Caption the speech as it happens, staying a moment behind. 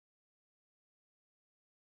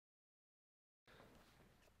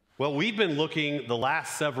Well, we've been looking the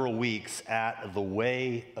last several weeks at the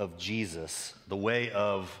way of Jesus, the way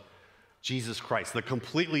of Jesus Christ, the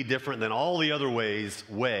completely different than all the other ways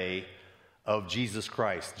way of Jesus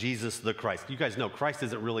Christ, Jesus the Christ. You guys know Christ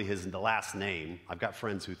isn't really the last name. I've got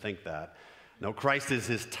friends who think that. No, Christ is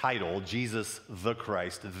his title, Jesus the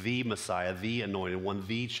Christ, the Messiah, the anointed one,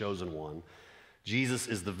 the chosen one. Jesus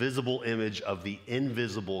is the visible image of the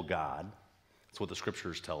invisible God. That's what the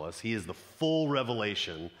scriptures tell us. He is the full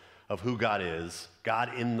revelation of who God is,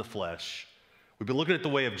 God in the flesh. We've been looking at the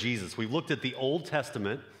way of Jesus. We've looked at the Old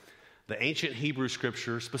Testament, the ancient Hebrew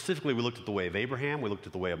scripture. Specifically, we looked at the way of Abraham. We looked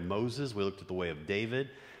at the way of Moses. We looked at the way of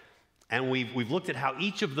David. And we've looked at how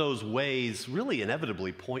each of those ways really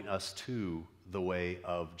inevitably point us to the way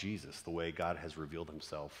of Jesus, the way God has revealed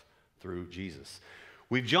himself through Jesus.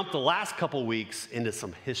 We've jumped the last couple weeks into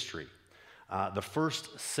some history. The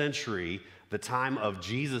first century, the time of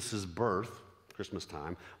Jesus' birth, Christmas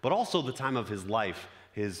time, but also the time of his life,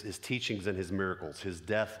 his teachings and his miracles, his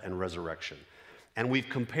death and resurrection. And we've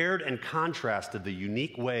compared and contrasted the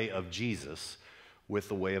unique way of Jesus with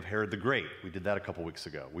the way of Herod the Great. We did that a couple weeks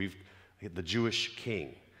ago. The Jewish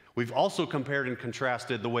king. We've also compared and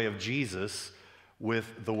contrasted the way of Jesus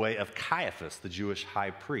with the way of Caiaphas, the Jewish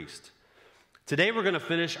high priest. Today we're going to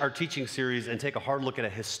finish our teaching series and take a hard look at a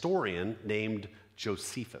historian named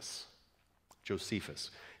Josephus. Josephus.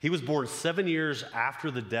 He was born 7 years after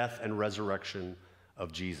the death and resurrection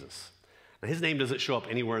of Jesus. Now, his name doesn't show up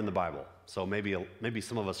anywhere in the Bible, so maybe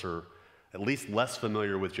some of us are at least less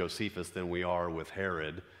familiar with Josephus than we are with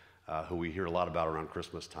Herod, who we hear a lot about around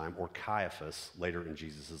Christmas time, or Caiaphas later in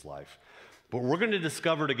Jesus' life. But we're going to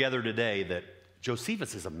discover together today that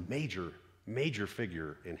Josephus is a major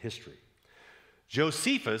figure in history.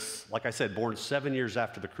 Josephus, like I said, born 7 years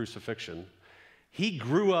after the crucifixion, he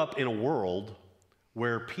grew up in a world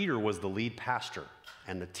where Peter was the lead pastor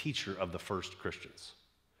and the teacher of the first Christians.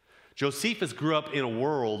 Josephus grew up in a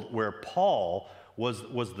world where Paul was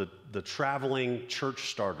the traveling church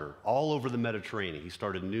starter all over the Mediterranean. He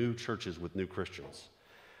started new churches with new Christians.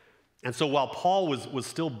 And so while Paul was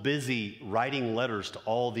still busy writing letters to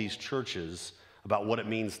all these churches about what it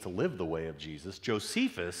means to live the way of Jesus,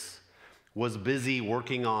 Josephus was busy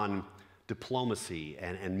working on diplomacy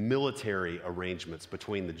and military arrangements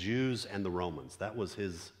between the Jews and the Romans. That was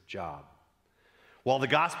his job. While the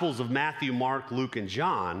Gospels of Matthew, Mark, Luke, and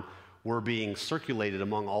John were being circulated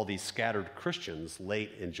among all these scattered Christians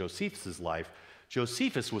late in Josephus' life,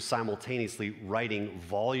 Josephus was simultaneously writing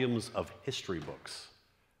volumes of history books,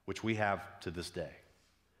 which we have to this day.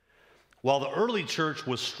 While the early church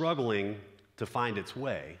was struggling to find its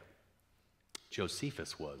way,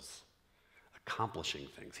 Josephus was accomplishing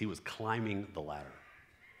things. He was climbing the ladder.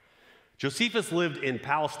 Josephus lived in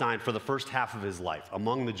Palestine for the first half of his life,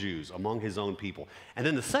 among the Jews, among his own people. And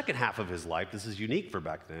then the second half of his life, this is unique for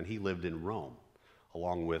back then, he lived in Rome,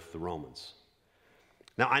 along with the Romans.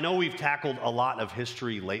 Now, I know we've tackled a lot of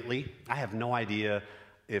history lately. I have no idea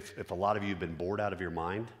if a lot of you have been bored out of your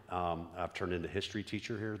mind. I've turned into history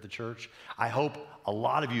teacher here at the church. I hope a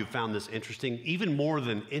lot of you have found this interesting. Even more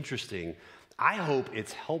than interesting, I hope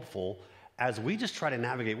it's helpful as we just try to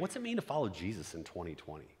navigate, what's it mean to follow Jesus in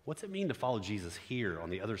 2020? What's it mean to follow Jesus here on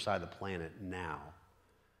the other side of the planet now?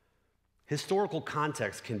 Historical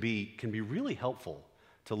context can be really helpful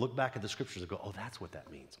to look back at the scriptures and go, oh, that's what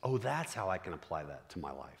that means. Oh, that's how I can apply that to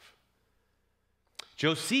my life.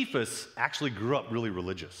 Josephus actually grew up really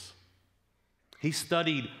religious. He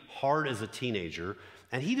studied hard as a teenager,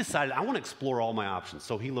 and he decided, I want to explore all my options.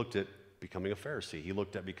 So he looked at becoming a Pharisee. He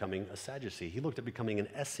looked at becoming a Sadducee. He looked at becoming an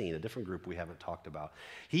Essene, a different group we haven't talked about.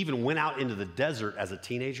 He even went out into the desert as a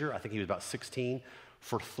teenager. I think he was about 16,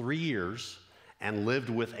 for 3 years, and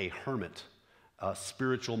lived with a hermit, a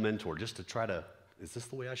spiritual mentor, just to try to, is this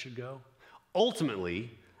the way I should go?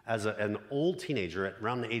 Ultimately, as an old teenager, at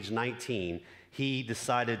around the age 19, he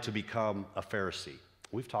decided to become a Pharisee.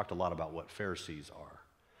 We've talked a lot about what Pharisees are.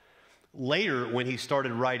 Later, when he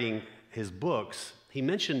started writing his books, he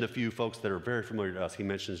mentioned a few folks that are very familiar to us. He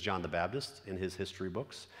mentions John the Baptist in his history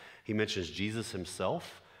books. He mentions Jesus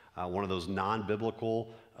himself, one of those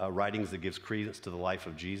non-biblical writings that gives credence to the life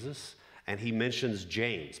of Jesus. And he mentions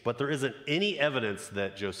James. But there isn't any evidence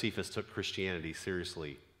that Josephus took Christianity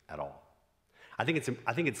seriously at all. I think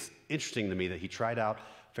it's interesting to me that he tried out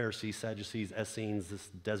Pharisees, Sadducees, Essenes, this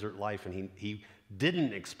desert life, and he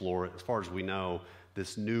didn't explore, as far as we know,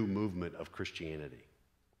 this new movement of Christianity.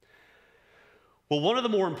 Well, one of the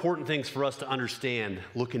more important things for us to understand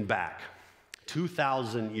looking back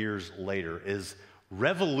 2,000 years later is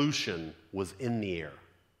revolution was in the air.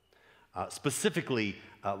 Specifically,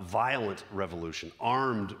 violent revolution,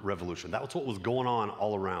 armed revolution. That was what was going on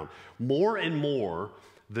all around. More and more,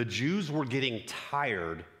 the Jews were getting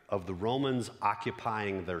tired of the Romans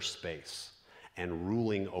occupying their space and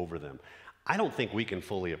ruling over them. I don't think we can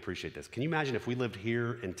fully appreciate this. Can you imagine if we lived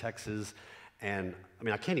here in Texas and, I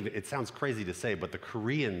mean, I can't even, it sounds crazy to say, but the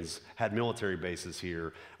Koreans had military bases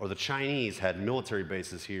here, or the Chinese had military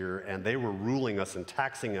bases here, and they were ruling us and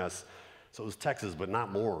taxing us. So it was Texas, but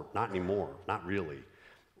not more, not anymore, not really.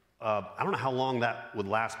 I don't know how long that would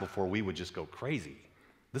last before we would just go crazy.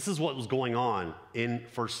 This is what was going on in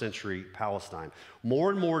first century Palestine.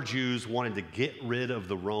 More and more Jews wanted to get rid of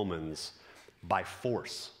the Romans by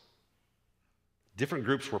force. Different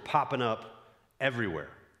groups were popping up everywhere.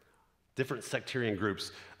 Different sectarian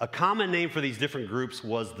groups. A common name for these different groups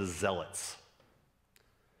was the Zealots.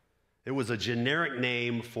 It was a generic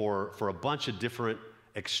name for a bunch of different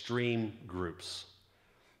extreme groups.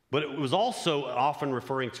 But it was also often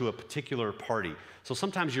referring to a particular party. So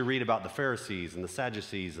sometimes you read about the Pharisees and the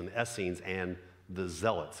Sadducees and the Essenes and the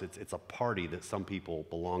Zealots. It's a party that some people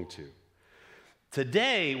belong to.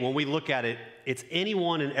 Today, when we look at it, it's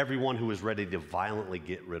anyone and everyone who is ready to violently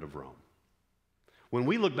get rid of Rome. When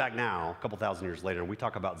we look back now, a couple thousand years later, and we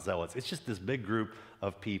talk about zealots, it's just this big group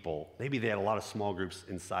of people. Maybe they had a lot of small groups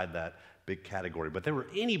inside that big category, but there were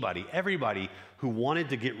everybody who wanted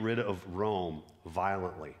to get rid of Rome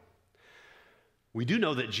violently. We do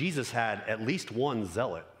know that Jesus had at least one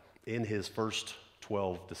zealot in his first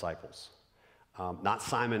 12 disciples. Not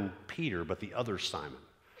Simon Peter, but the other Simon.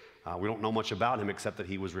 We don't know much about him except that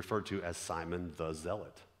he was referred to as Simon the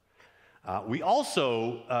Zealot. We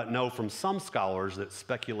also know from some scholars that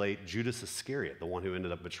speculate Judas Iscariot, the one who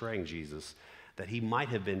ended up betraying Jesus, that he might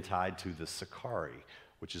have been tied to the Sicarii,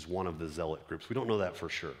 which is one of the zealot groups. We don't know that for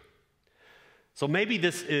sure. So maybe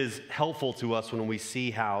this is helpful to us when we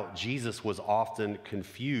see how Jesus was often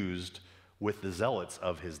confused with the zealots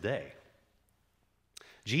of his day.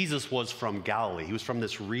 Jesus was from Galilee. He was from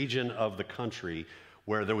this region of the country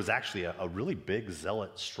where there was actually a really big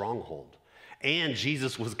zealot stronghold. And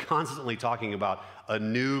Jesus was constantly talking about a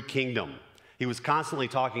new kingdom. He was constantly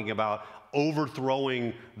talking about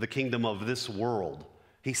overthrowing the kingdom of this world.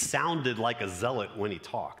 He sounded like a zealot when he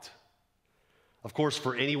talked. Of course,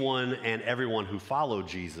 for anyone and everyone who followed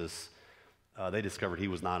Jesus, they discovered he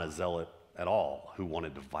was not a zealot at all who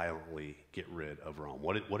wanted to violently get rid of Rome.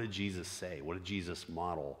 What did Jesus say? What did Jesus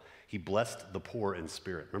model? He blessed the poor in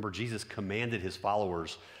spirit. Remember, Jesus commanded his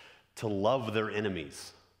followers to love their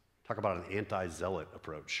enemies. Talk about an anti-zealot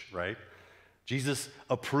approach, right? Jesus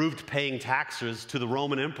approved paying taxes to the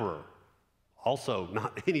Roman emperor. Also,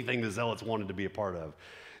 not anything the zealots wanted to be a part of.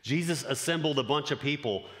 Jesus assembled a bunch of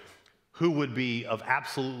people who would be of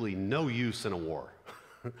absolutely no use in a war.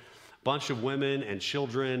 Bunch of women and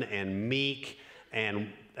children and meek and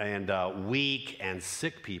weak and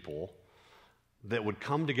sick people that would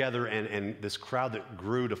come together, and this crowd that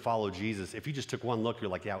grew to follow Jesus. If you just took one look, you're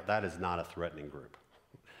like, yeah, that is not a threatening group.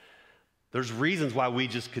 There's reasons why we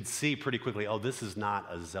just could see pretty quickly, oh, this is not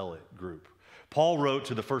a zealot group. Paul wrote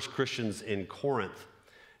to the first Christians in Corinth,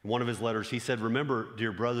 in one of his letters, he said, remember,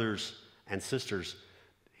 dear brothers and sisters,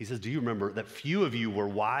 he says, do you remember that few of you were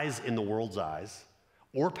wise in the world's eyes,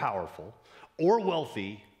 or powerful, or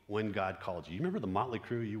wealthy when God called you? You remember the motley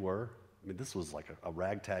crew you were? I mean, this was like a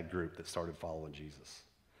ragtag group that started following Jesus.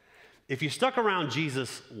 If you stuck around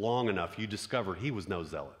Jesus long enough, you discovered he was no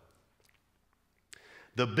zealot.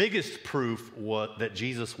 The biggest proof that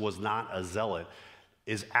Jesus was not a zealot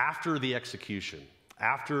is after the execution,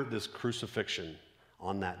 after this crucifixion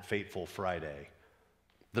on that fateful Friday,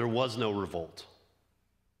 there was no revolt.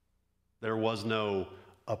 There was no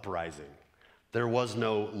uprising. There was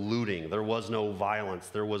no looting. There was no violence.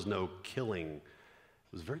 There was no killing. It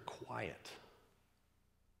was very quiet.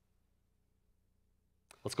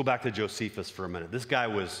 Let's go back to Josephus for a minute. This guy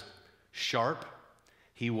was sharp.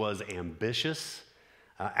 He was ambitious.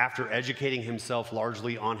 After educating himself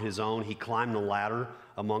largely on his own, he climbed the ladder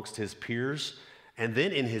amongst his peers. And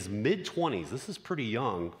then in his mid-20s, this is pretty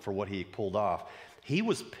young for what he pulled off, he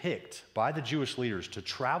was picked by the Jewish leaders to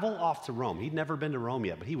travel off to Rome. He'd never been to Rome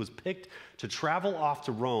yet, but he was picked to travel off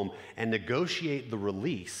to Rome and negotiate the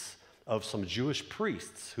release of some Jewish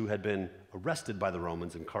priests who had been arrested by the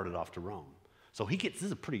Romans and carted off to Rome. So this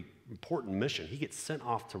is a pretty important mission. He gets sent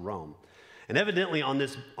off to Rome. And evidently on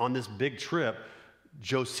this big trip,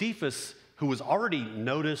 Josephus, who was already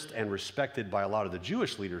noticed and respected by a lot of the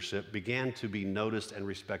Jewish leadership, began to be noticed and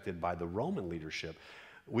respected by the Roman leadership.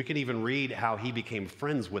 We can even read how he became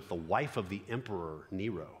friends with the wife of the emperor,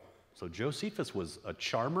 Nero. So Josephus was a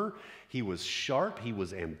charmer. He was sharp. He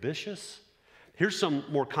was ambitious. Here's some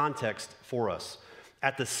more context for us.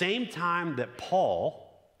 At the same time that Paul,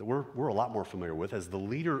 that we're a lot more familiar with as the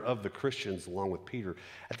leader of the Christians along with Peter,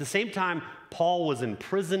 at the same time Paul was in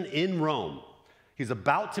prison in Rome, he's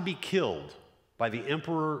about to be killed by the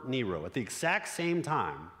Emperor Nero. At the exact same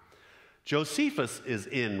time, Josephus is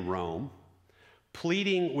in Rome,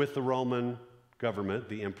 pleading with the Roman government,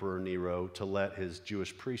 the Emperor Nero, to let his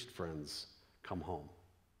Jewish priest friends come home.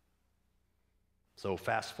 So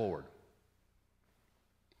fast forward.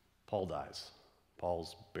 Paul dies.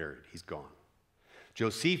 Paul's buried. He's gone.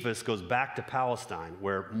 Josephus goes back to Palestine,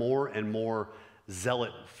 where more and more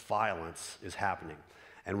zealot violence is happening.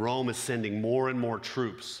 And Rome is sending more and more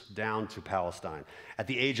troops down to Palestine. At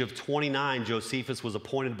the age of 29, Josephus was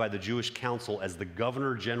appointed by the Jewish council as the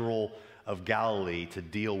governor general of Galilee to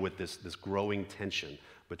deal with this growing tension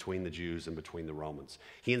between the Jews and between the Romans.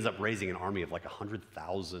 He ends up raising an army of like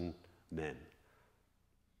 100,000 men.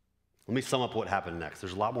 Let me sum up what happened next.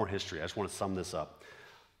 There's a lot more history. I just want to sum this up.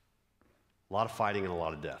 A lot of fighting and a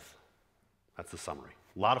lot of death. That's the summary.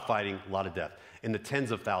 A lot of fighting, a lot of death. In the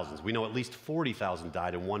tens of thousands. We know at least 40,000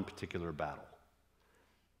 died in one particular battle.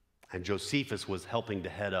 And Josephus was helping to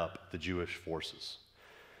head up the Jewish forces.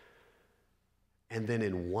 And then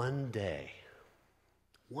in one day,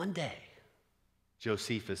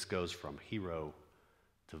 Josephus goes from hero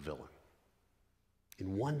to villain.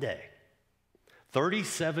 In one day.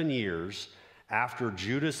 37 years after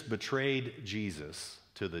Judas betrayed Jesus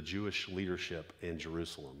to the Jewish leadership in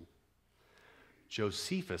Jerusalem,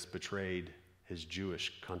 Josephus betrayed his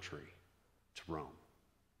Jewish country to Rome.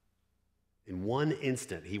 In one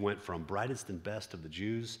instant, he went from brightest and best of the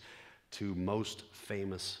Jews to most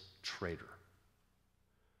famous traitor.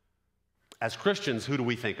 As Christians, who do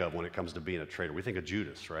we think of when it comes to being a traitor? We think of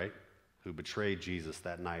Judas, right? Who betrayed Jesus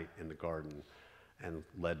that night in the garden and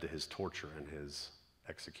led to his torture and his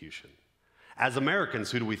execution. As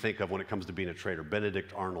Americans, who do we think of when it comes to being a traitor?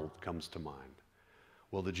 Benedict Arnold comes to mind.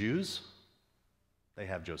 Well, the Jews, they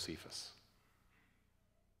have Josephus.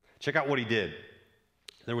 Check out what he did.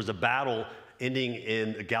 There was a battle ending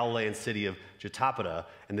in the Galilean city of Jotapata,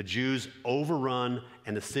 and the Jews overrun,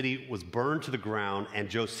 and the city was burned to the ground, and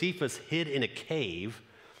Josephus hid in a cave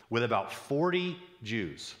with about 40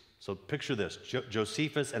 Jews. So picture this,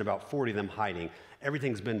 Josephus and about 40 of them hiding.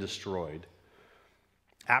 Everything's been destroyed.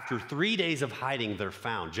 After 3 days of hiding, they're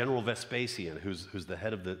found. General Vespasian, who's the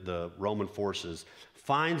head of the Roman forces,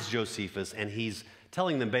 finds Josephus, and he's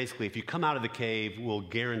telling them basically, if you come out of the cave, we'll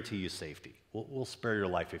guarantee you safety. We'll spare your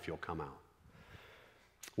life if you'll come out.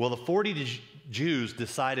 Well, the 40 Jews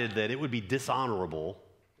decided that it would be dishonorable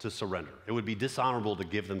to surrender. It would be dishonorable to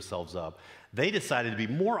give themselves up. They decided to be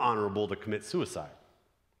more honorable to commit suicide.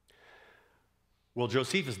 Well,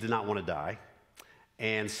 Josephus did not want to die,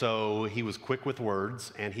 and so he was quick with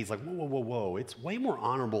words, and he's like, whoa, it's way more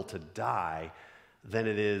honorable to die than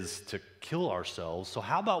it is to kill ourselves. So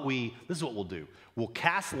how about this is what we'll do. We'll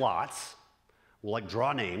cast lots, we'll like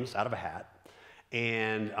draw names out of a hat,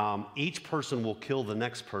 and each person will kill the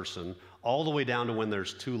next person all the way down to when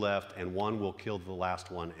there's 2 left, and one will kill the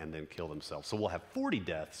last one and then kill themselves. So we'll have 40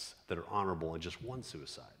 deaths that are honorable and just 1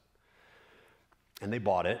 suicide. And they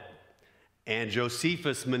bought it. And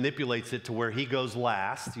Josephus manipulates it to where he goes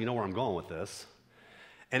last. You know where I'm going with this.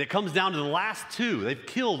 And it comes down to the last 2. They've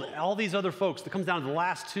killed all these other folks. It comes down to the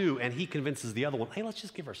last 2, and he convinces the other one, hey, let's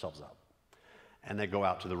just give ourselves up. And they go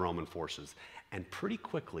out to the Roman forces. And pretty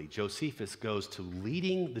quickly, Josephus goes to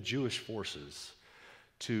leading the Jewish forces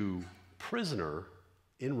to prisoner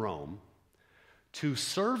in Rome to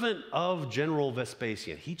servant of General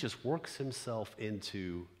Vespasian. He just works himself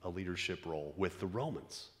into a leadership role with the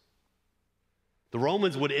Romans. The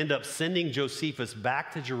Romans would end up sending Josephus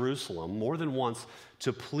back to Jerusalem more than once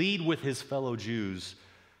to plead with his fellow Jews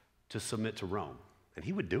to submit to Rome. And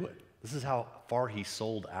he would do it. This is how far he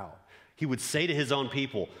sold out. He would say to his own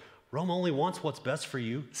people, Rome only wants what's best for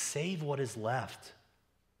you. Save what is left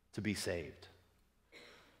to be saved.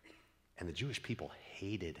 And the Jewish people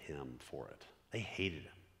hated him for it. They hated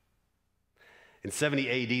him. In 70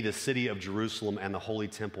 AD, the city of Jerusalem and the Holy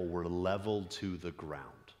Temple were leveled to the ground,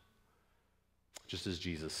 just as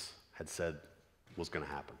Jesus had said was going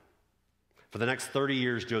to happen. For the next 30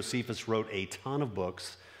 years, Josephus wrote a ton of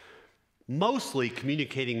books, mostly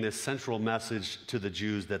communicating this central message to the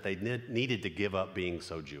Jews that they needed to give up being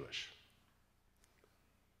so Jewish.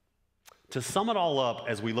 To sum it all up,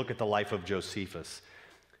 as we look at the life of Josephus,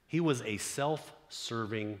 he was a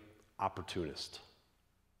self-serving opportunist.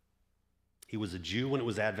 He was a Jew when it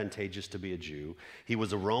was advantageous to be a Jew. He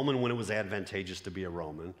was a Roman when it was advantageous to be a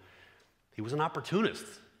Roman. He was an opportunist.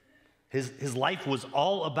 His life was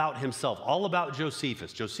all about himself, all about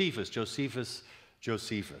Josephus. Josephus.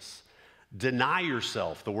 Deny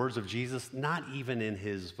yourself, the words of Jesus, not even in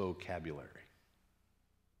his vocabulary.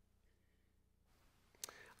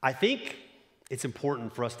 I think it's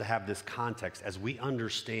important for us to have this context as we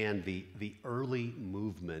understand the early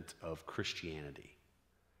movement of Christianity.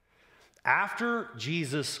 After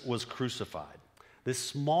Jesus was crucified, this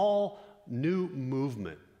small new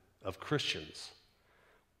movement of Christians,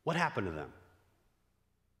 what happened to them?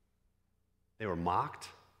 They were mocked.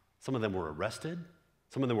 Some of them were arrested.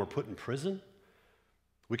 Some of them were put in prison.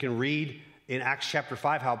 We can read in Acts chapter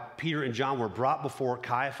 5 how Peter and John were brought before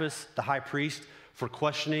Caiaphas, the high priest, for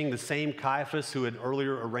questioning the same Caiaphas who had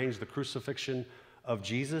earlier arranged the crucifixion of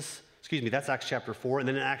Jesus. That's Acts chapter 4. And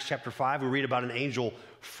then in Acts chapter 5, we read about an angel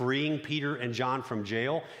freeing Peter and John from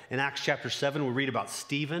jail. In Acts chapter 7, we read about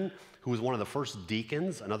Stephen, who was one of the first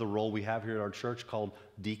deacons, another role we have here at our church called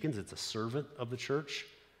deacons. It's a servant of the church.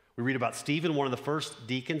 We read about Stephen, one of the first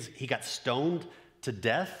deacons. He got stoned to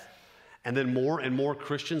death. And then more and more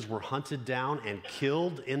Christians were hunted down and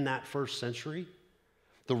killed in that first century.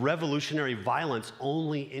 The revolutionary violence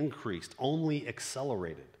only increased, only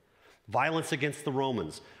accelerated. Violence against the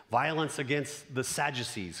Romans, violence against the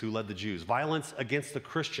Sadducees who led the Jews, violence against the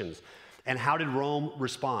Christians. And how did Rome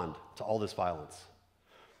respond to all this violence?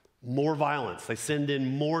 More violence. They send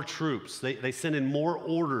in more troops. They send in more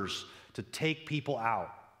orders to take people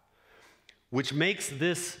out, which makes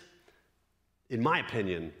this, in my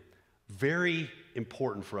opinion, very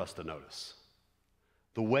important for us to notice.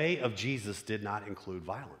 The way of Jesus did not include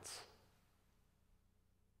violence.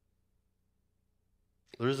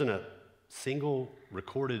 There isn't a single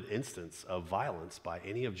recorded instance of violence by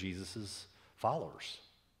any of Jesus' followers.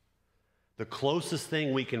 The closest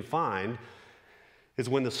thing we can find is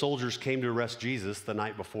when the soldiers came to arrest Jesus the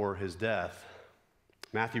night before his death.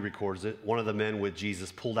 Matthew records it. One of the men with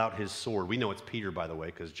Jesus pulled out his sword. We know it's Peter, by the way,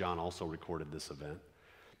 because John also recorded this event.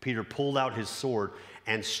 Peter pulled out his sword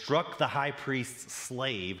and struck the high priest's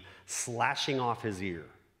slave, slashing off his ear.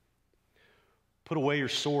 Put away your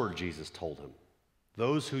sword, Jesus told him.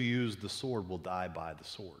 Those who use the sword will die by the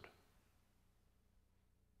sword.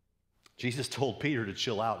 Jesus told Peter to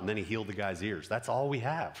chill out, and then he healed the guy's ears. That's all we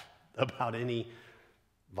have about any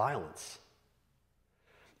violence.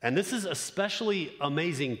 And this is especially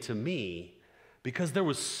amazing to me because there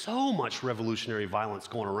was so much revolutionary violence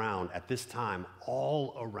going around at this time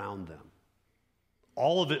all around them.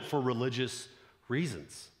 All of it for religious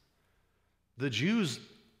reasons. The Jews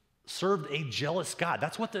served a jealous God.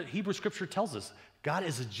 That's what the Hebrew scripture tells us. God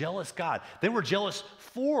is a jealous God. They were jealous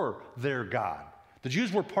for their God. The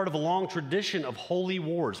Jews were part of a long tradition of holy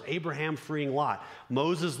wars. Abraham freeing Lot,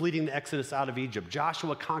 Moses leading the Exodus out of Egypt,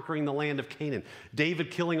 Joshua conquering the land of Canaan,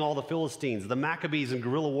 David killing all the Philistines, the Maccabees in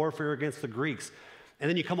guerrilla warfare against the Greeks. And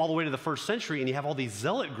then you come all the way to the first century and you have all these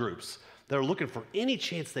zealot groups that are looking for any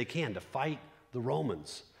chance they can to fight the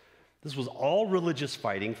Romans. This was all religious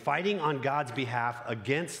fighting, fighting on God's behalf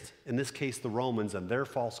against, in this case, the Romans and their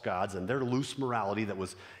false gods and their loose morality that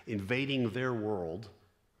was invading their world.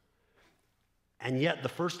 And yet the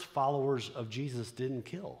first followers of Jesus didn't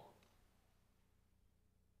kill.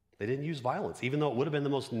 They didn't use violence, even though it would have been the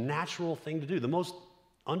most natural thing to do, the most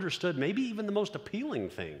understood, maybe even the most appealing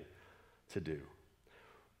thing to do.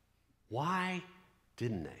 Why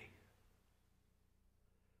didn't they?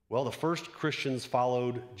 Well, the first Christians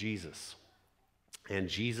followed Jesus, and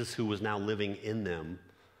Jesus, who was now living in them,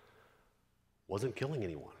 wasn't killing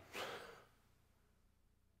anyone.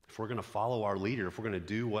 If we're going to follow our leader, if we're going to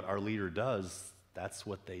do what our leader does, that's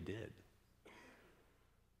what they did.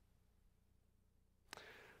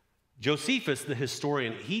 Josephus, the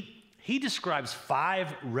historian, he describes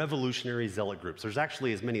 5 revolutionary zealot groups. There's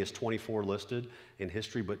actually as many as 24 listed in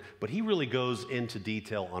history, but he really goes into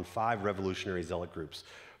detail on 5 revolutionary zealot groups.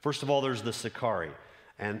 First of all, there's the Sicarii.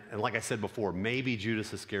 And like I said before, maybe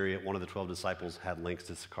Judas Iscariot, one of the 12 disciples, had links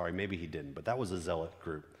to Sicarii. Maybe he didn't, but that was a zealot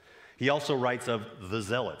group. He also writes of the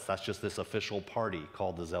Zealots. That's just this official party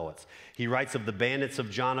called the Zealots. He writes of the bandits of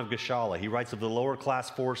John of Gischala. He writes of the lower class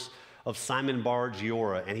force of Simon Bar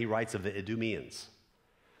Giora, and he writes of the Idumeans.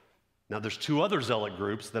 Now, there's 2 other zealot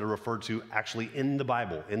groups that are referred to actually in the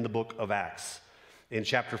Bible, in the book of Acts. In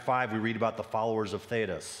chapter 5, we read about the followers of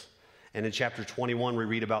Theudas. And in chapter 21, we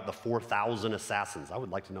read about the 4,000 assassins. I would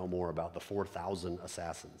like to know more about the 4,000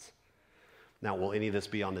 assassins. Now, will any of this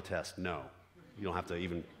be on the test? No. You don't have to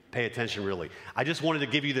even pay attention, really. I just wanted to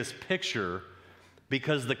give you this picture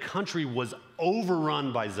because the country was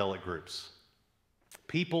overrun by zealot groups.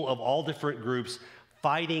 People of all different groups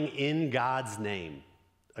fighting in God's name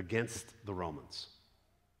against the Romans.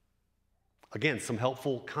 Again, some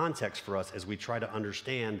helpful context for us as we try to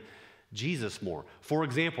understand Jesus more. For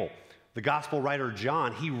example, the gospel writer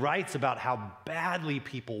John, he writes about how badly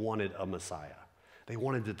people wanted a Messiah. They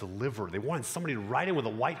wanted to deliver. They wanted somebody to ride in with a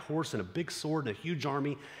white horse and a big sword and a huge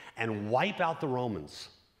army and wipe out the Romans.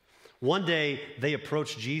 One day, they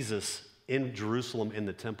approached Jesus in Jerusalem in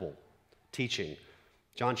the temple, teaching.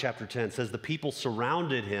 John chapter 10 says, the people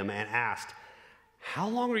surrounded him and asked, how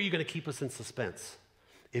long are you going to keep us in suspense?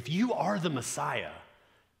 If you are the Messiah,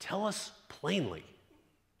 tell us plainly.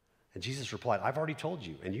 And Jesus replied, I've already told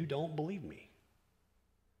you, and you don't believe me.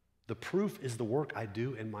 The proof is the work I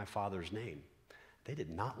do in my Father's name. They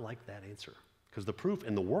did not like that answer, because the proof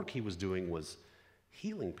and the work he was doing was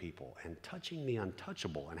healing people and touching the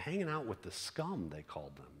untouchable and hanging out with the scum, they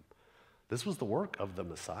called them. This was the work of the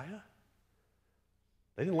Messiah?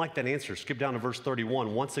 They didn't like that answer. Skip down to verse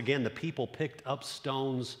 31. Once again, the people picked up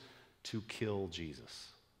stones to kill Jesus.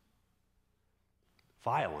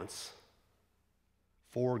 Violence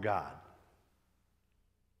for God.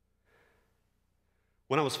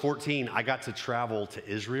 When I was 14, I got to travel to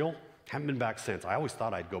Israel. Haven't been back since. I always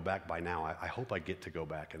thought I'd go back by now. I hope I get to go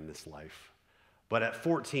back in this life. But at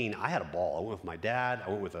 14, I had a ball. I went with my dad. I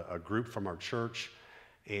went with a group from our church,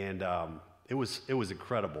 and it was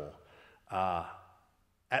incredible.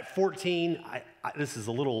 At 14, this is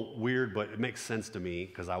a little weird, but it makes sense to me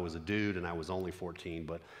because I was a dude and I was only 14.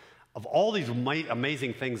 But of all these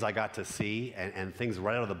amazing things I got to see and things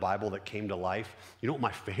right out of the Bible that came to life, you know what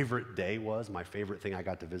my favorite day was? My favorite thing I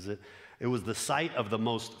got to visit? It was the site of the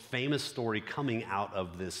most famous story coming out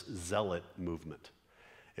of this zealot movement.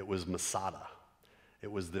 It was Masada.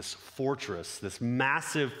 It was this fortress, this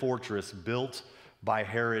massive fortress built by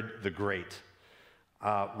Herod the Great.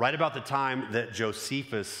 Right about the time that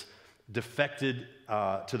Josephus defected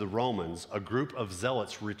to the Romans, a group of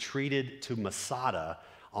zealots retreated to Masada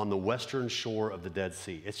on the western shore of the Dead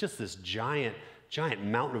Sea. It's just this giant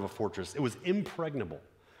mountain of a fortress. It was impregnable.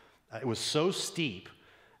 It was so steep,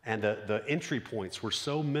 and the entry points were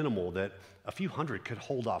so minimal that a few hundred could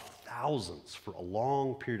hold off thousands for a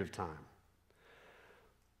long period of time.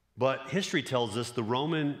 But history tells us the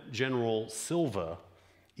Roman general Silva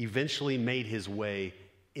eventually made his way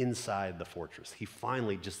inside the fortress. He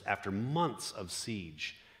finally, just after months of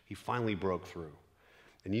siege, he finally broke through.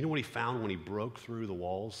 And you know what he found when he broke through the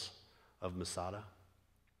walls of Masada?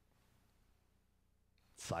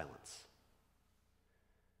 Silence.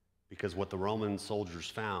 Because what the Roman soldiers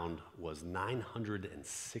found was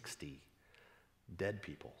 960 dead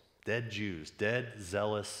people, dead Jews, dead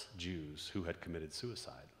zealous Jews who had committed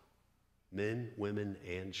suicide. Men, women,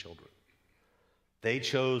 and children. They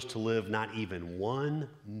chose to live not even 1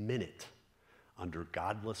 minute under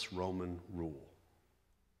godless Roman rule.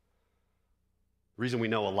 The reason we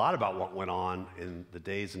know a lot about what went on in the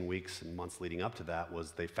days and weeks and months leading up to that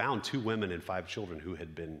was they found 2 women and 5 children who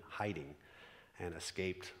had been hiding and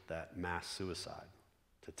escaped that mass suicide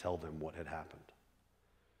to tell them what had happened.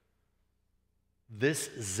 This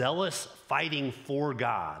zealous fighting for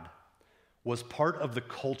God was part of the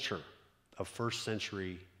culture of first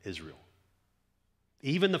century Israel.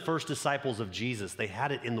 Even the first disciples of Jesus, they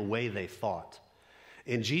had it in the way they thought.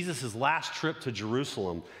 In Jesus' last trip to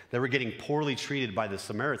Jerusalem, they were getting poorly treated by the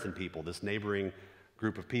Samaritan people, this neighboring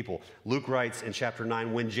group of people. Luke writes in chapter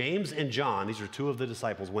 9, when James and John, these are 2 of the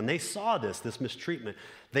disciples, when they saw this mistreatment,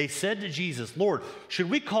 they said to Jesus, Lord, should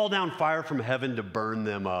we call down fire from heaven to burn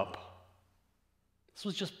them up? This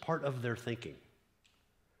was just part of their thinking.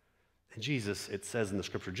 And Jesus, it says in the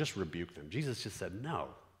scripture, just rebuked them. Jesus just said, no.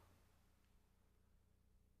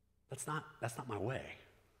 That's not my way.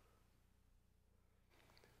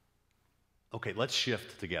 Okay, let's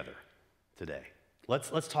shift together today.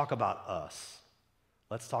 Let's talk about us.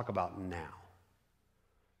 Let's talk about now.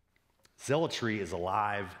 Zealotry is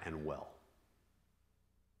alive and well.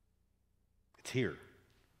 It's here.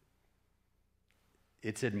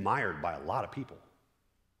 It's admired by a lot of people.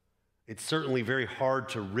 It's certainly very hard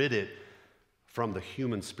to rid it from the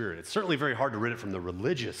human spirit. It's certainly very hard to rid it from the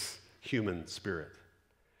religious human spirit.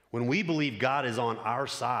 When we believe God is on our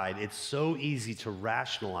side, it's so easy to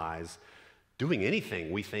rationalize doing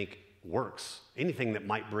anything we think works, anything that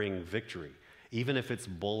might bring victory, even if it's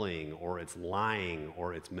bullying or it's lying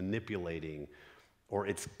or it's manipulating or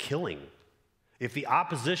it's killing. If the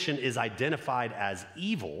opposition is identified as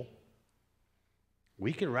evil,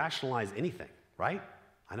 we can rationalize anything, right?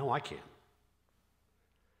 I know I can.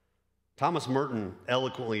 Thomas Merton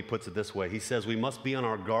eloquently puts it this way. He says, we must be on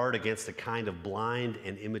our guard against a kind of blind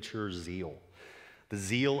and immature zeal, the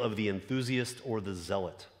zeal of the enthusiast or the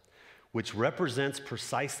zealot, which represents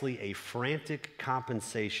precisely a frantic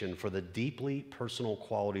compensation for the deeply personal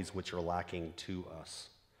qualities which are lacking to us.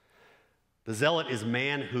 The zealot is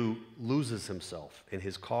man who loses himself in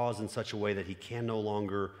his cause in such a way that he can no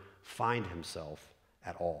longer find himself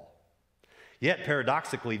at all. Yet,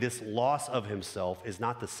 paradoxically, this loss of himself is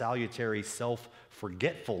not the salutary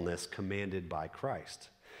self-forgetfulness commanded by Christ.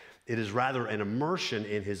 It is rather an immersion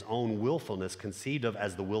in his own willfulness, conceived of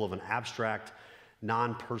as the will of an abstract,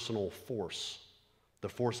 non-personal force, the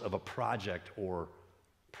force of a project or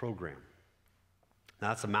program. Now,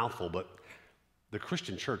 that's a mouthful, but the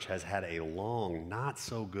Christian church has had a long, not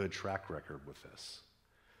so good track record with this.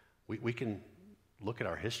 We can look at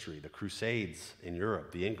our history, the Crusades in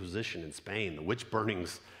Europe, the Inquisition in Spain, the witch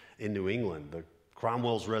burnings in New England, the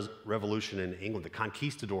Cromwell's revolution in England, the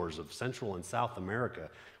conquistadors of Central and South America.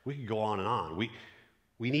 We could go on and on. We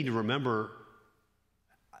need to remember,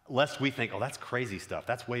 lest we think, oh, that's crazy stuff.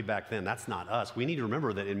 That's way back then. That's not us. We need to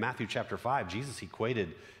remember that in Matthew chapter 5, Jesus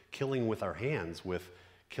equated killing with our hands with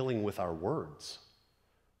killing with our words.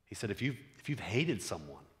 He said, if you've hated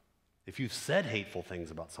someone, if you've said hateful things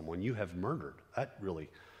about someone, you have murdered. That really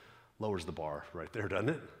lowers the bar right there, doesn't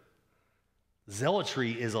it?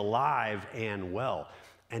 Zealotry is alive and well.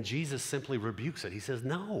 And Jesus simply rebukes it. He says,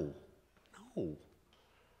 no,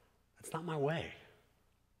 that's not my way.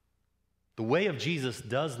 The way of Jesus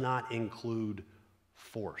does not include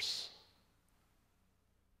force.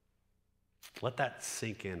 Let that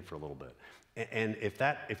sink in for a little bit. And if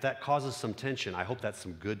that causes some tension, I hope that's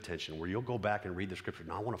some good tension, where you'll go back and read the scripture.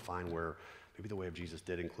 Now, I want to find where maybe the way of Jesus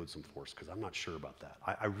did include some force, because I'm not sure about that.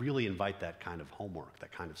 I really invite that kind of homework,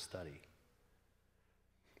 that kind of study.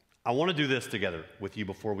 I want to do this together with you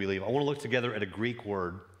before we leave. I want to look together at a Greek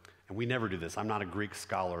word, and we never do this. I'm not a Greek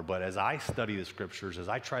scholar, but as I study the scriptures, as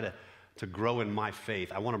I try to grow in my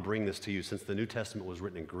faith, I want to bring this to you since the New Testament was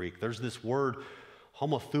written in Greek. There's this word,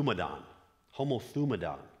 homothumadon.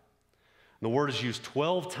 The word is used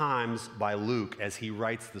 12 times by Luke as he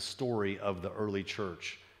writes the story of the early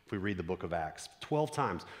church, if we read the book of Acts. 12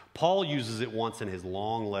 times. Paul uses it once in his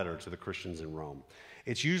long letter to the Christians in Rome.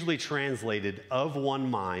 It's usually translated of one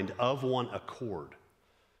mind, of one accord,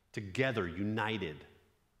 together, united,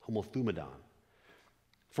 homothumadon.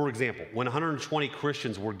 For example, when 120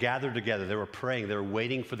 Christians were gathered together, they were praying, they were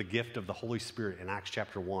waiting for the gift of the Holy Spirit in Acts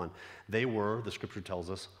chapter 1. They were, the scripture tells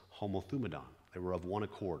us, homothumadon. They were of one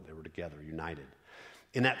accord. They were together, united.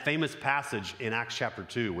 In that famous passage in Acts chapter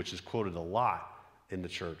 2, which is quoted a lot in the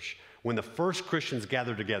church, when the first Christians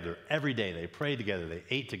gathered together every day, they prayed together, they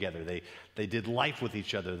ate together, they did life with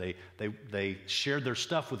each other, they shared their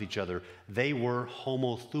stuff with each other, they were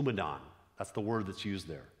homothumadon. That's the word that's used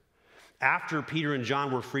there. After Peter and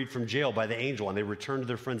John were freed from jail by the angel and they returned to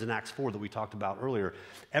their friends in Acts 4 that we talked about earlier,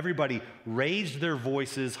 everybody raised their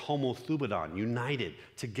voices homothumadon, united,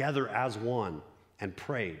 together as one, and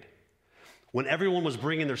prayed. When everyone was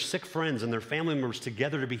bringing their sick friends and their family members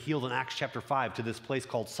together to be healed in Acts chapter 5 to this place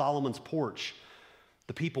called Solomon's Porch,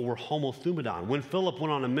 the people were homothumadon. When Philip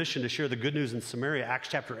went on a mission to share the good news in Samaria, Acts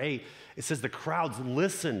chapter 8, it says the crowds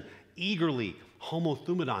listened eagerly,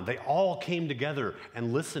 homothumadon. They all came together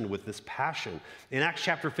and listened with this passion. In Acts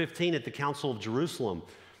chapter 15 at the Council of Jerusalem,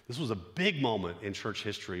 this was a big moment in church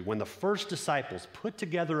history when the first disciples put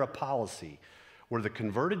together a policy where the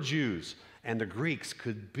converted Jews and the Greeks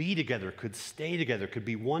could be together, could stay together, could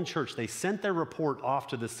be one church. They sent their report off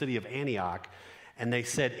to the city of Antioch, and they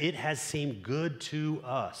said, it has seemed good to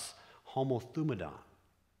us, homothumadon.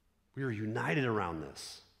 We are united around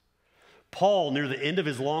this. Paul, near the end of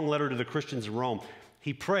his long letter to the Christians in Rome,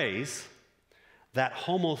 he prays that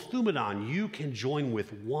homothumadon, you can join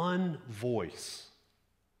with one voice,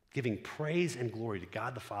 giving praise and glory to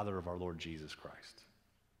God the Father of our Lord Jesus Christ.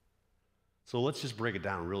 So let's just break it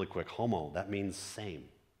down really quick. Homo, that means same.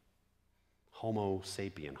 Homo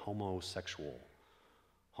sapien, homosexual,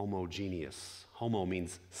 homogeneous. Homo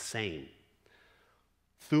means same.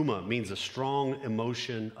 Thuma means a strong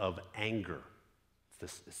emotion of anger.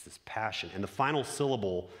 It's this passion. And the final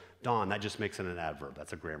syllable, don, that just makes it an adverb.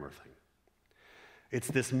 That's a grammar thing. It's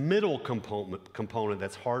this middle component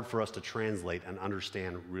that's hard for us to translate and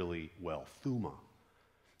understand really well. Thuma,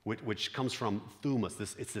 which comes from thumas.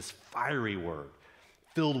 It's this fiery word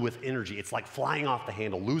filled with energy. It's like flying off the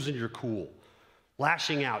handle, losing your cool,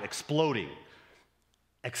 lashing out, exploding.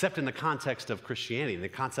 Except in the context of Christianity, in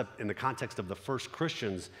the context of the first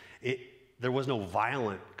Christians, there was no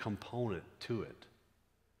violent component to it.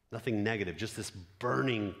 Nothing negative, just this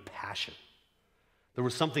burning passion. There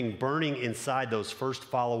was something burning inside those first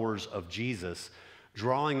followers of Jesus,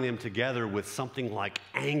 drawing them together with something like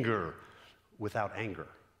anger without anger.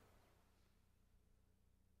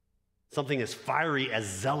 Something as fiery as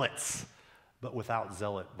zealots, but without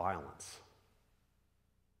zealot violence.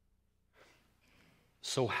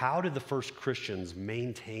 So how did the first Christians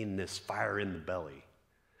maintain this fire in the belly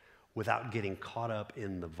without getting caught up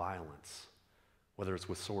in the violence, whether it's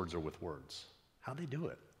with swords or with words? How'd they do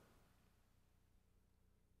it?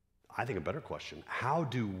 I think a better question, how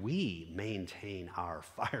do we maintain our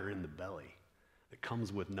fire in the belly that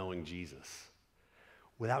comes with knowing Jesus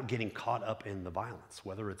without getting caught up in the violence,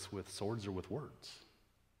 whether it's with swords or with words?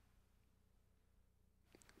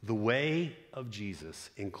 The way of Jesus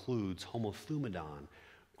includes homothumadon,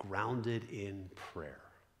 grounded in prayer.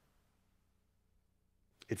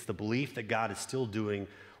 It's the belief that God is still doing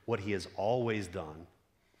what he has always done.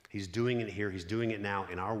 He's doing it here. He's doing it now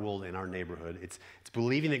in our world, in our neighborhood. It's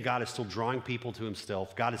believing that God is still drawing people to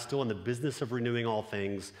himself. God is still in the business of renewing all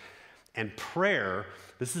things. And prayer,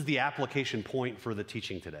 this is the application point for the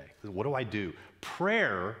teaching today. What do I do?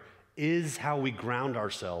 Prayer is how we ground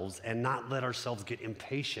ourselves and not let ourselves get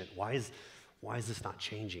impatient. Why is this not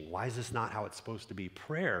changing? Why is this not how it's supposed to be?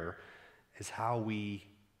 Prayer is how we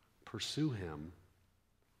pursue him,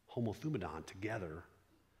 homothumadon, together.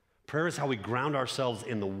 Prayer is how we ground ourselves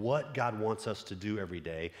in the what God wants us to do every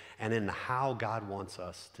day and in the how God wants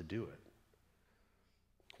us to do it.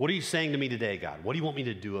 What are you saying to me today, God? What do you want me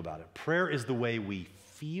to do about it? Prayer is the way we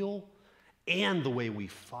feel and the way we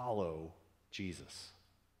follow Jesus.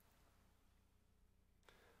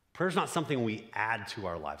 Prayer is not something we add to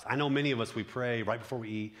our lives. I know many of us, we pray right before we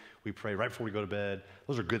eat, we pray right before we go to bed.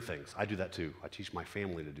 Those are good things. I do that too. I teach my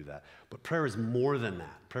family to do that. But prayer is more than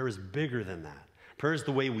that. Prayer is bigger than that. Prayer is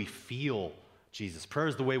the way we feel Jesus. Prayer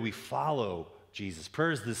is the way we follow Jesus.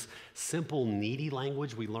 Prayer is this simple, needy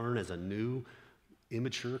language we learn as a new,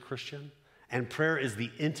 immature Christian. And prayer is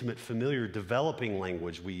the intimate, familiar, developing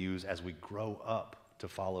language we use as we grow up to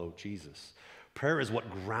follow Jesus. Prayer is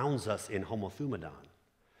what grounds us in homothumadon.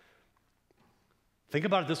 Think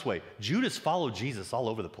about it this way. Judas followed Jesus all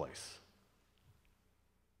over the place,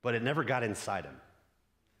 but it never got inside him.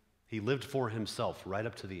 He lived for himself right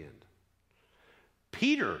up to the end.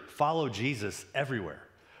 Peter followed Jesus everywhere,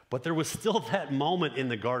 but there was still that moment in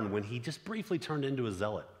the garden when he just briefly turned into a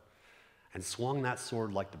zealot and swung that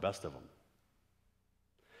sword like the best of them.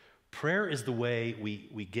 Prayer is the way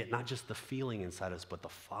we get not just the feeling inside us, but the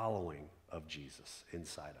following of Jesus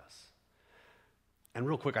inside us. And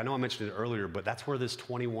real quick, I know I mentioned it earlier, but that's where this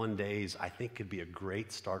 21 days, I think, could be a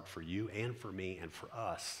great start for you and for me and for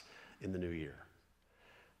us in the new year.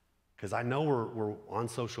 Because I know we're on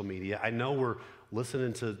social media. I know we're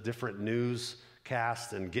listening to different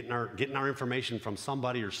newscasts and getting our information from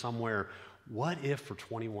somebody or somewhere. What if for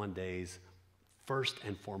 21 days, first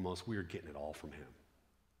and foremost, we are getting it all from him?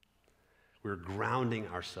 We're grounding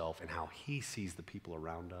ourselves in how he sees the people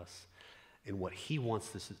around us, in what he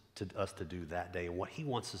wants us to do that day, and what he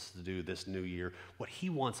wants us to do this new year, what he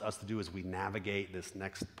wants us to do as we navigate this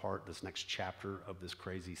next part, this next chapter of this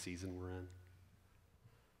crazy season we're in.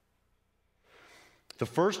 The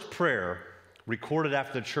first prayer recorded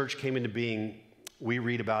after the church came into being, we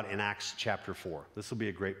read about in Acts chapter 4. This will be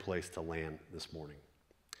a great place to land this morning.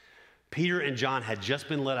 Peter and John had just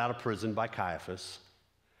been let out of prison by Caiaphas.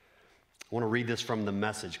 I want to read this from the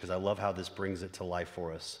Message because I love how this brings it to life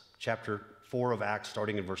for us. Chapter 4 of Acts,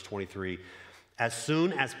 starting in verse 23. As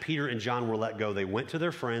soon as Peter and John were let go, they went to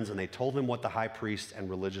their friends and they told them what the high priests and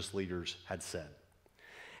religious leaders had said.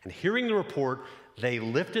 And hearing the report, they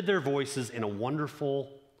lifted their voices in a wonderful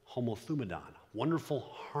homothumadon, wonderful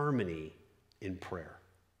harmony in prayer.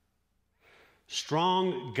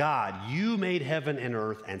 Strong God, you made heaven and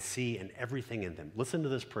earth and sea and everything in them. Listen to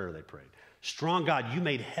this prayer they prayed. Strong God, you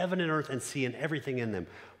made heaven and earth and sea and everything in them.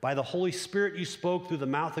 By the Holy Spirit you spoke through the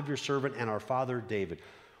mouth of your servant and our father David.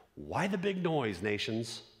 Why the big noise,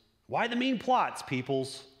 nations? Why the mean plots,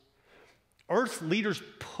 peoples? Earth's leaders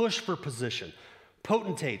push for position.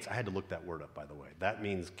 Potentates, I had to look that word up, by the way. That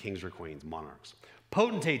means kings or queens, monarchs.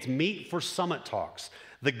 Potentates meet for summit talks.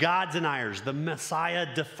 The God deniers, the Messiah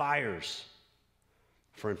defiers.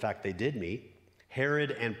 For in fact, they did meet.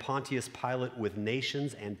 Herod and Pontius Pilate with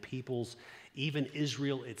nations and peoples, even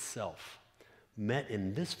Israel itself, met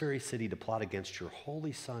in this very city to plot against your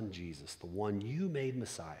holy son, Jesus, the one you made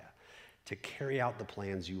Messiah, to carry out the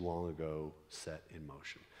plans you long ago set in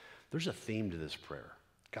motion. There's a theme to this prayer.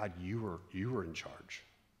 God, you are in charge.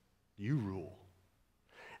 You rule.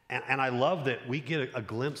 And I love that we get a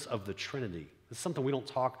glimpse of the Trinity. It's something we don't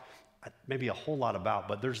talk maybe a whole lot about,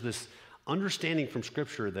 but there's this understanding from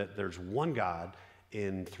Scripture that there's one God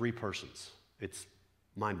in three persons. It's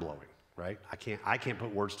mind-blowing, right? I can't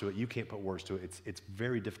put words to it. You can't put words to it. It's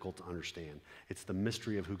very difficult to understand. It's the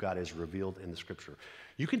mystery of who God is revealed in the Scripture.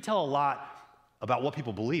 You can tell a lot about what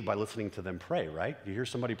people believe by listening to them pray, right? You hear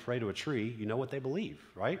somebody pray to a tree, you know what they believe,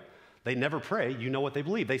 right? They never pray. You know what they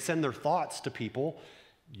believe. They send their thoughts to people.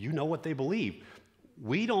 You know what they believe.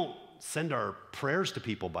 We don't send our prayers to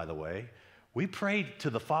people, by the way. We pray to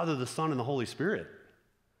the Father, the Son, and the Holy Spirit.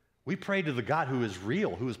 We pray to the God who is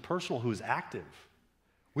real, who is personal, who is active.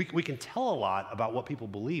 We can tell a lot about what people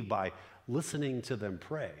believe by listening to them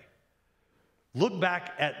pray. Look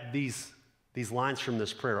back at these lines from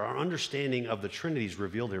this prayer. Our understanding of the Trinity is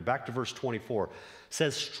revealed here. Back to verse 24. It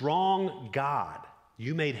says, strong God,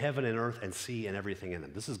 you made heaven and earth and sea and everything in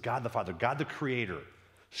them. This is God the Father, God the Creator.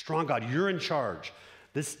 Strong God, you're in charge.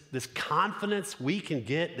 This confidence we can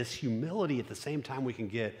get, this humility at the same time we can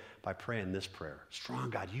get by praying this prayer.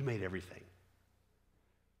 Strong God, you made everything.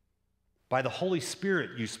 By the Holy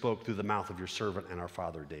Spirit, you spoke through the mouth of your servant and our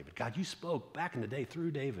father David. God, you spoke back in the day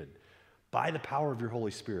through David by the power of your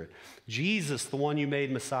Holy Spirit. Jesus, the one you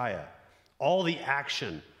made Messiah, all the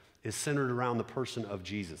action is centered around the person of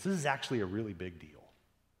Jesus. This is actually a really big deal.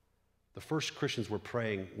 The first Christians were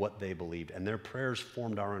praying what they believed, and their prayers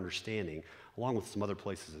formed our understanding, along with some other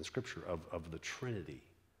places in Scripture, of the Trinity,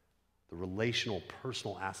 the relational,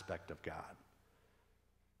 personal aspect of God.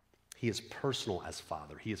 He is personal as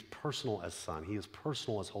Father. He is personal as Son. He is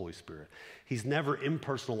personal as Holy Spirit. He's never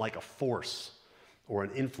impersonal like a force or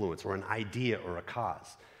an influence or an idea or a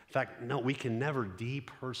cause. In fact, no, we can never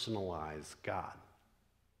depersonalize God.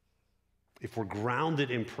 If we're grounded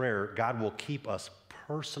in prayer, God will keep us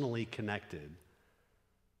personally connected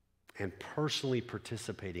and personally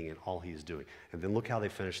participating in all he's doing. And then look how they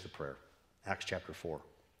finish the prayer. Acts chapter 4.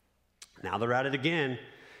 Now they're at it again.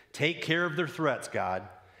 Take care of their threats, God,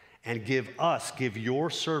 and give your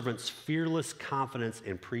servants fearless confidence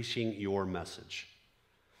in preaching your message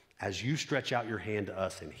as you stretch out your hand to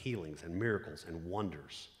us in healings and miracles and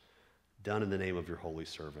wonders done in the name of your holy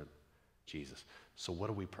servant, Jesus. So what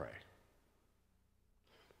do we pray?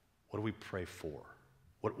 What do we pray for?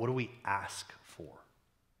 What do we ask for?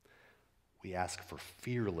 We ask for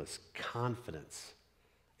fearless confidence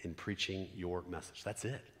in preaching your message. That's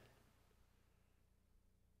it.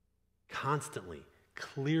 Constantly,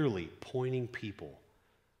 clearly pointing people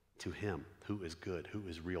to him who is good, who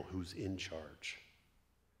is real, who's in charge.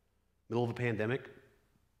 Middle of a pandemic,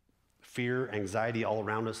 fear, anxiety all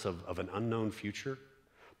around us of an unknown future,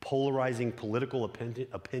 polarizing political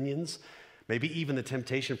opinions, maybe even the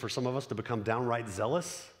temptation for some of us to become downright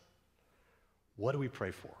zealous. What do we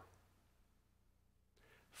pray for?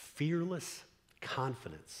 Fearless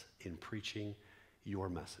confidence in preaching your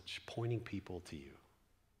message, pointing people to you.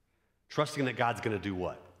 Trusting that God's going to do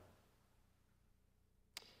what?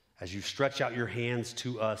 As you stretch out your hands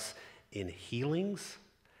to us in healings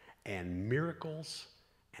and miracles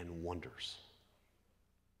and wonders.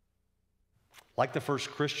 Like the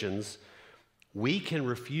first Christians, we can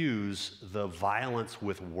refuse the violence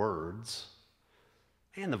with words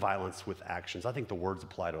and the violence with actions. I think the words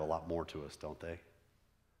apply to a lot more to us, don't they?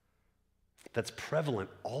 That's prevalent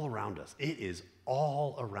all around us. It is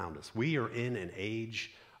all around us. We are in an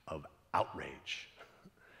age of outrage.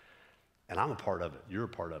 And I'm a part of it. You're a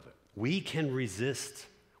part of it. We can resist.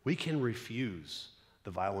 We can refuse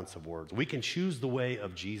the violence of words. We can choose the way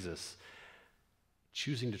of Jesus,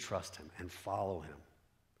 choosing to trust him and follow him,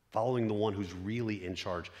 following the one who's really in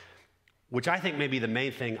charge, which I think may be the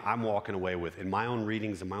main thing I'm walking away with in my own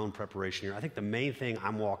readings and my own preparation here. I think the main thing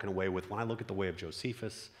I'm walking away with when I look at the way of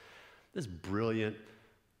Josephus, this brilliant,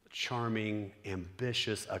 charming,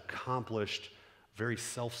 ambitious, accomplished, very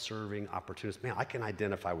self-serving opportunist. Man, I can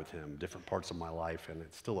identify with him in different parts of my life, and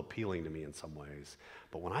it's still appealing to me in some ways.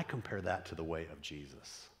 But when I compare that to the way of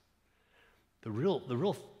Jesus, the real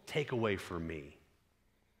takeaway for me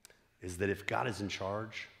is that if God is in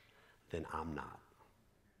charge, then I'm not.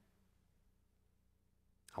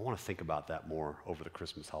 I want to think about that more over the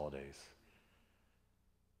Christmas holidays.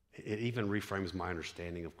 It even reframes my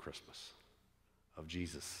understanding of Christmas, of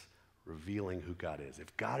Jesus revealing who God is.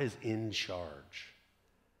 If God is in charge,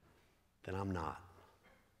 then I'm not.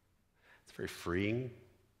 It's a very freeing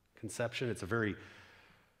conception. It's a very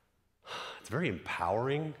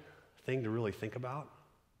empowering thing to really think about.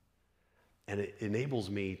 And it enables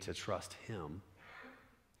me to trust him,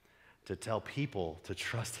 to tell people to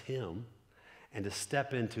trust him, and to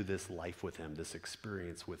step into this life with him, this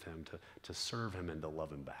experience with him, to serve him and to love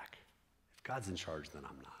him back. If God's in charge, then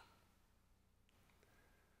I'm not.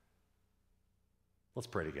 Let's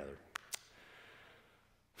pray together.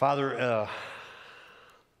 Father, I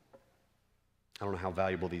don't know how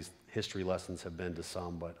valuable these history lessons have been to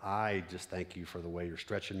some, but I just thank you for the way you're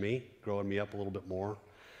stretching me, growing me up a little bit more.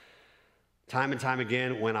 Time and time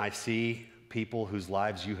again, when I see people whose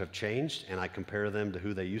lives you have changed and I compare them to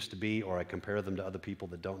who they used to be, or I compare them to other people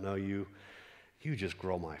that don't know you, you just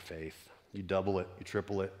grow my faith. You double it, you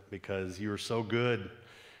triple it, because you are so good.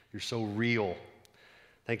 You're so real.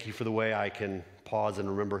 Thank you for the way I can pause and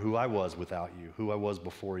remember who I was without you, who I was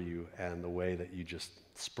before you, and the way that you just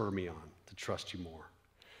spur me on to trust you more.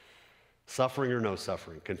 Suffering or no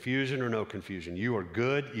suffering, confusion or no confusion, you are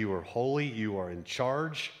good, you are holy, you are in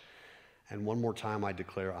charge. And one more time I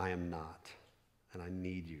declare I am not, and I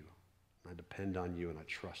need you. I depend on you and I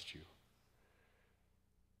trust you.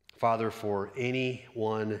 Father, for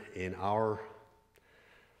anyone in our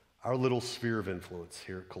little sphere of influence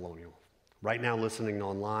here at Colonial, right now listening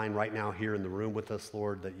online, right now here in the room with us,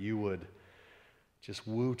 Lord, that you would just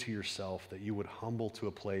woo to yourself, that you would humble to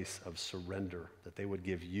a place of surrender, that they would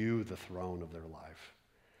give you the throne of their life.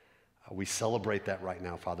 We celebrate that right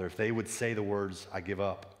now, Father. If they would say the words, I give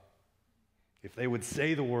up. If they would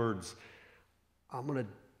say the words, I'm going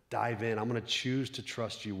to dive in, I'm going to choose to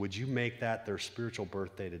trust you, would you make that their spiritual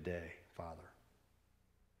birthday today, Father?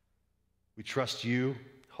 We trust you,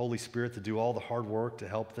 Holy Spirit, to do all the hard work to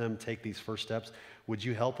help them take these first steps. Would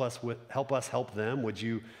you help us help them? Would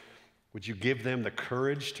you give them the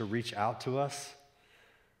courage to reach out to us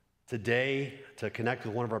today, to connect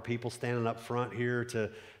with one of our people standing up front here,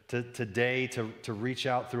 today to reach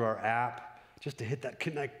out through our app, just to hit that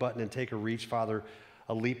connect button and take a reach, Father,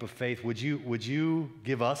 a leap of faith. Would you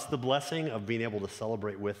give us the blessing of being able to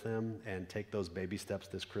celebrate with them and take those baby steps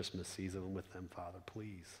this Christmas season with them, Father,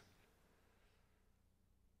 please.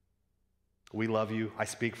 We love you. I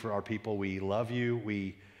speak for our people. We love you.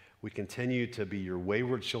 We continue to be your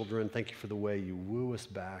wayward children. Thank you for the way you woo us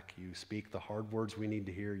back. You speak the hard words we need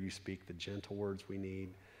to hear. You speak the gentle words we need.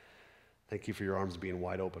 Thank you for your arms being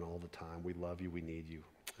wide open all the time. We love you. We need you.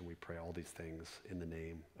 And we pray all these things in the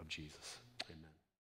name of Jesus.